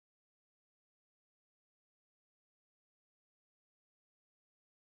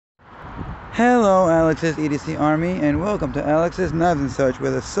Hello, Alex's EDC Army, and welcome to Alex's Knives and Such, where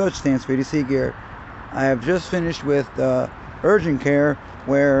the such stands for EDC gear. I have just finished with the urgent care,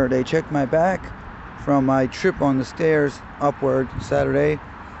 where they checked my back from my trip on the stairs upward Saturday.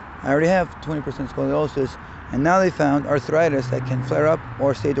 I already have 20% scoliosis, and now they found arthritis that can flare up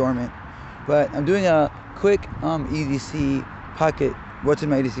or stay dormant. But I'm doing a quick EDC Pocket, what's in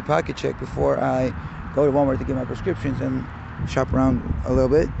my EDC Pocket check before I go to Walmart to get my prescriptions and shop around a little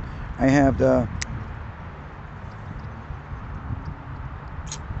bit. I have the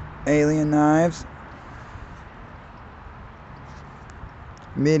Alien Knives,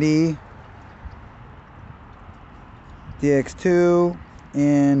 MIDI DX2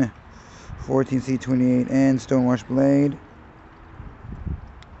 in 14C28 and Stonewash blade.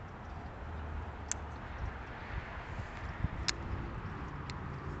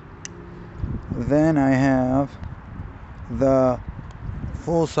 Then I have the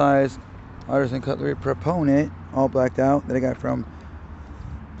full-size artisan cutlery proponent, all blacked out, that I got from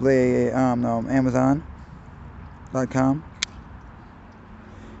Amazon.com.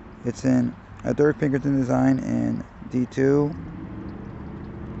 It's in a Dirk Pinkerton design in D2.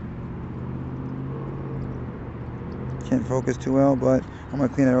 Can't focus too well, but I'm gonna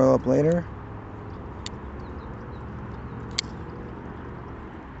clean it all up later.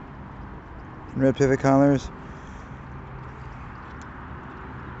 Red pivot collars.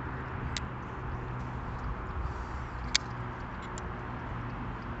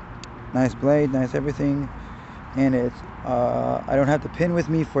 Nice blade, nice everything, and it's I don't have the pin with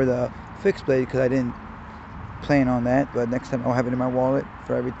me for the fixed blade because I didn't plan on that, but next time I'll have it in my wallet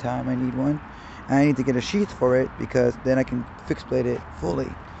for every time I need one. And I need to get a sheath for it because then I can fixed blade it fully.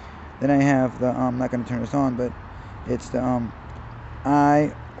 Then I have the I'm not going to turn this on, but it's the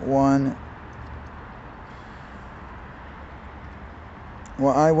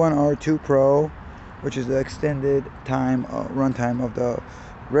i1R2 Pro, which is the extended time runtime of the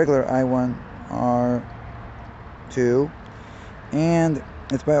regular i1R2, and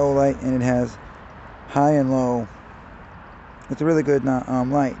it's by Olight, and it has high and low. It's a really good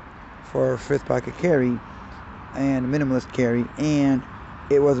light for fifth pocket carry and minimalist carry, and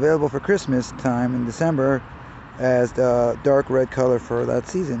it was available for Christmas time in December as the dark red color for that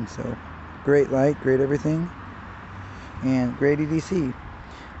season. So great light, great everything, and great EDC.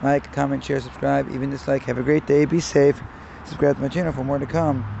 Like, comment, share, subscribe, even dislike. Have a great day, be safe. Subscribe to my channel for more to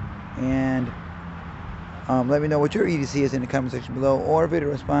come, and let me know what your EDC is in the comment section below or video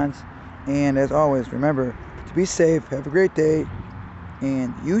response. And as always, remember to be safe, have a great day,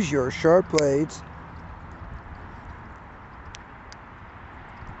 and use your sharp blades.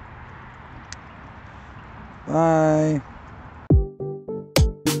 Bye.